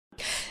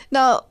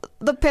Now,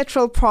 the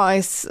petrol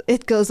price,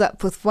 it goes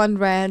up with 1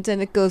 rand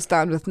and it goes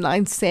down with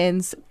 9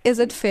 cents. Is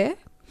it fair?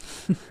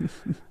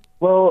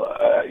 Well,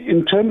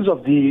 in terms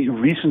of the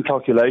recent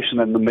calculation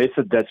and the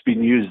method that's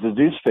been used, it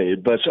is fair,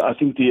 but I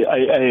think the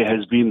AA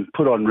has been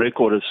put on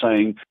record as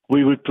saying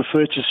we would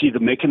prefer to see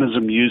the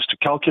mechanism used to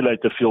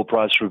calculate the fuel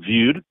price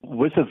reviewed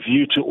with a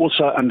view to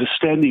also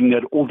understanding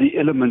that all the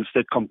elements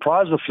that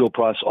comprise the fuel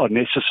price are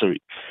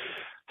necessary.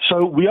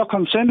 So we are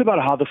concerned about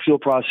how the fuel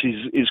price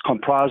is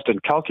comprised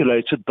and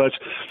calculated, but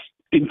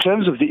in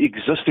terms of the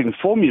existing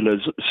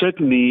formulas,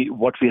 certainly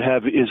what we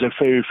have is a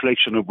fair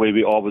reflection of where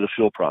we are with the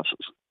fuel prices.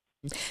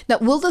 Now,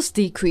 will this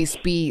decrease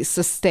be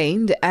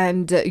sustained?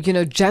 And,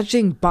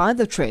 judging by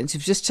the trends,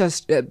 you've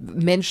just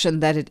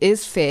mentioned that it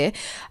is fair,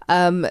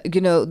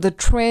 the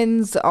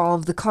trends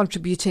of the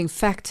contributing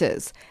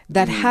factors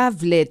that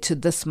have led to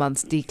this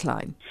month's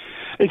decline.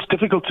 It's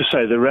difficult to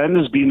say. The rand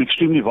has been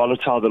extremely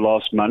volatile the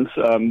last month.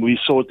 We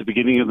saw at the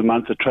beginning of the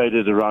month it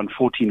traded around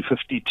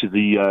 14.50 to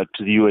the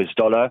US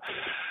dollar.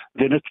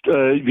 Then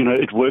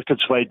it worked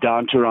its way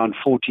down to around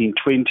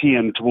 14.20,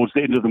 and towards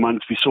the end of the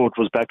month we saw it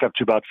was back up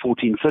to about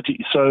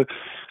 14.30. So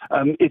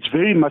it's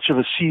very much of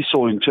a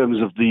seesaw in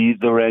terms of the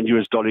rand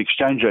US dollar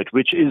exchange rate,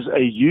 which is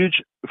a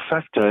huge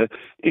factor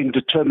in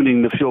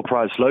determining the fuel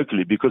price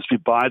locally because we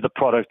buy the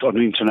product on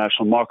the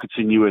international markets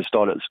in US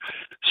dollars.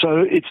 So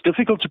it's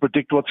difficult to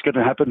predict what's going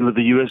to happen with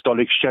the US dollar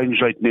exchange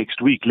rate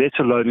next week, let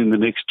alone in the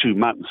next 2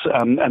 months.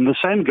 And the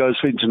same goes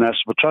for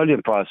international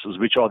petroleum prices,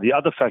 which are the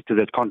other factor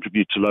that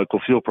contribute to local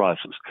fuel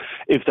prices.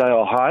 If they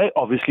are high,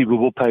 obviously we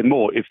will pay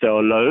more. If they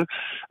are low,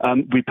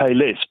 we pay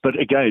less. But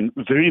again,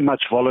 very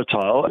much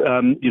volatile.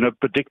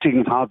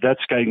 Predicting how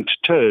that's going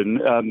to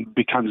turn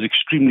becomes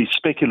extremely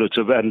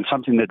speculative and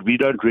something that we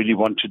don't really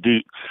want to do.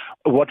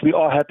 What we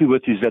are happy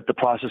with is that the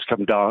prices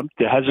come down.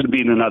 There hasn't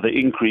been another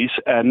increase,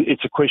 and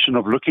it's a question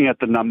of looking at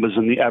the numbers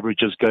and the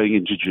averages going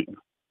into June.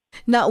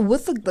 Now,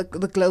 with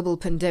the global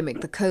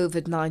pandemic, the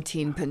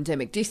COVID-19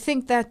 pandemic, do you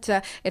think that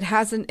it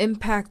has an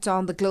impact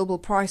on the global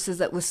prices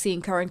that we're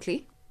seeing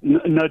currently?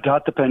 No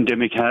doubt the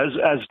pandemic has,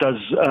 as does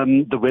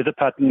the weather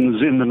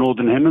patterns in the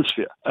Northern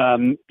Hemisphere.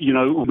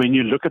 When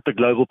you look at the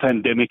global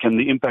pandemic and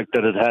the impact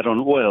that it had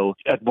on oil,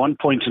 at one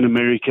point in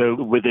America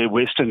with their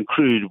West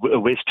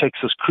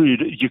Texas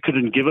crude, you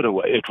couldn't give it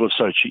away. It was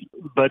so cheap.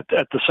 But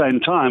at the same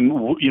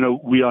time,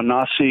 we are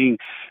now seeing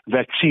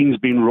vaccines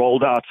being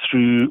rolled out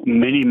through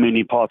many,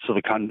 many parts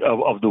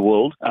of the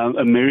world.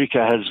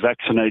 America has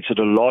vaccinated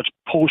a large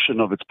portion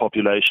of its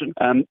population,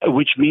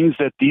 which means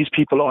that these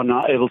people are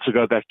now able to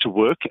go back to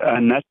work.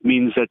 And that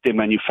means that their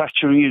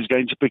manufacturing is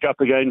going to pick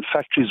up again.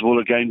 Factories will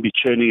again be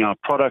churning out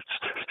products.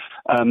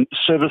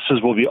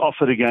 Services will be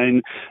offered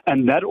again.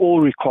 And that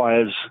all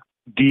requires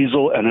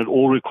diesel and it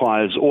all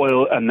requires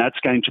oil, and that's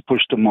going to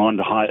push demand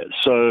higher.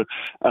 So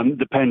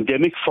the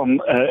pandemic from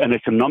an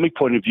economic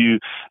point of view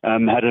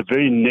had a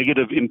very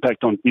negative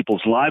impact on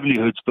people's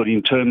livelihoods, but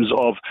in terms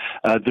of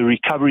the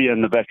recovery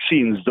and the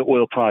vaccines, the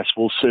oil price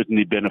will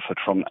certainly benefit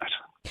from that.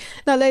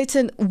 Now,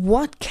 Leighton,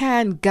 what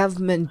can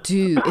government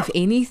do, if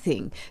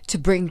anything, to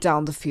bring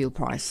down the fuel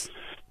price?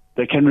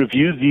 They can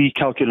review the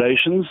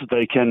calculations.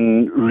 They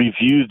can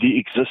review the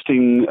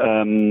existing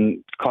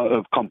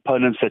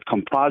components that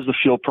comprise the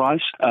fuel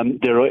price.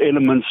 There are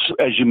elements,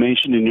 as you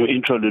mentioned in your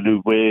intro,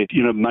 Lulu, where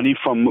money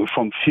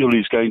from fuel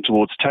is going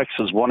towards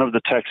taxes. One of the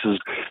taxes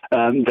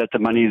that the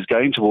money is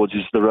going towards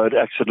is the Road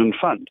Accident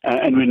Fund,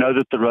 and we know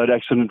that the Road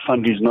Accident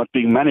Fund is not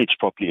being managed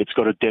properly. It's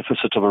got a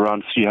deficit of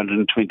around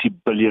 320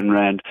 billion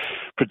rand,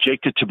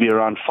 projected to be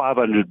around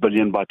 500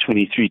 billion by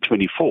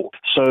 23-24.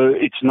 So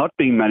it's not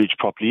being managed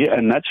properly,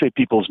 and that's where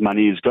people's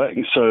money is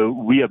going. So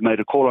we have made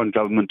a call on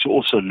government to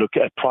also look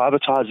at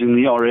privatizing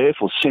the RAF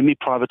or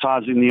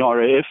semi-privatizing the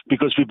RAF,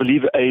 because we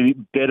believe a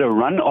better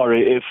run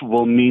RAF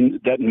will mean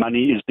that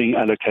money is being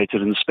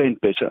allocated and spent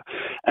better.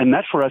 And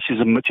that for us is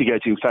a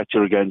mitigating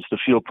factor against the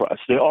fuel price.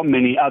 There are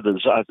many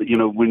others.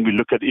 When we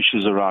look at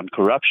issues around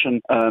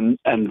corruption and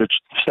the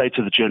state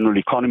of the general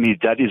economy,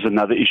 that is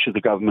another issue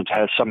the government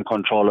has some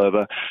control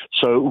over.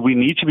 So we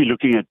need to be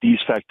looking at these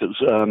factors.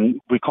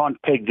 We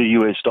can't peg the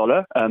US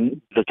dollar.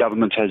 The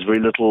government has very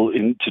little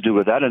to do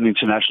with that, and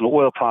international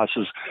oil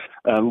prices.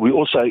 We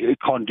also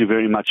can't do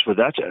very much with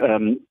that,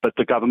 but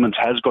the government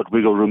has got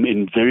wiggle room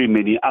in very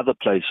many other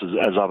places,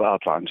 as I've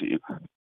outlined to you.